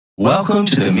Welcome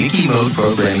to the Mickey Mote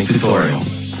programming tutorial.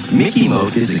 Mickey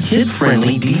Mote is a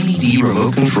kid-friendly DVD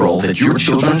remote control that your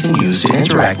children can use to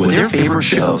interact with their favorite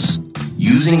shows.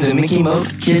 Using the Mickey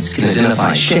Mote, kids can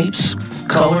identify shapes,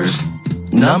 colors,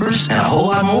 numbers, and a whole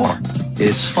lot more.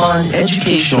 It's fun,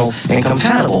 educational, and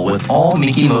compatible with all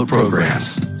Mickey Mote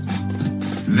programs.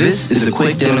 This is a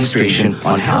quick demonstration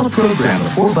on how to program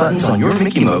the 4 buttons on your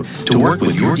Mickey Mote to work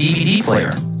with your DVD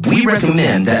player. We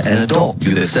recommend that an adult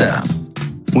do this setup.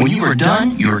 When you are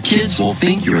done, your kids will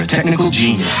think you're a technical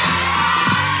genius.